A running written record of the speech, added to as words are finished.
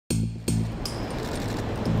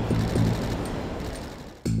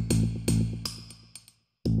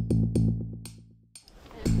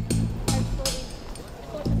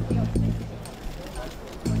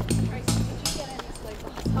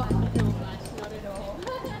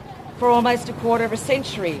For almost a quarter of a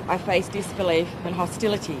century, I faced disbelief and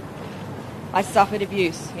hostility. I suffered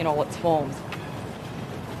abuse in all its forms.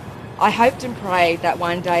 I hoped and prayed that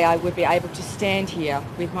one day I would be able to stand here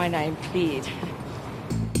with my name cleared.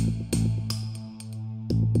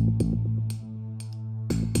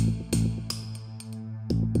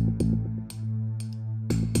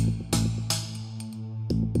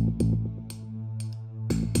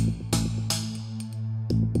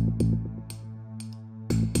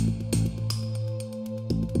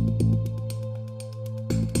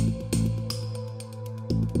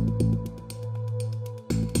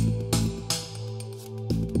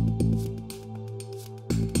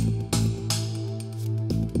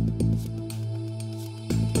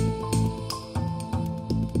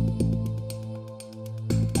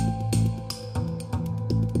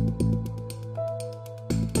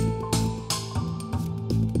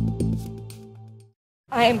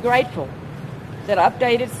 I am grateful that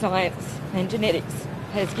updated science and genetics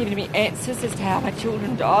has given me answers as to how my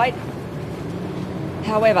children died.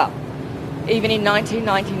 However, even in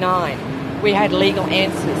 1999, we had legal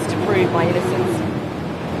answers to prove my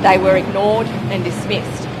innocence. They were ignored and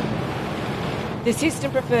dismissed. The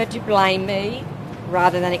system preferred to blame me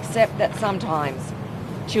rather than accept that sometimes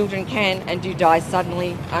children can and do die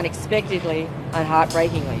suddenly, unexpectedly, and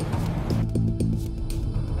heartbreakingly.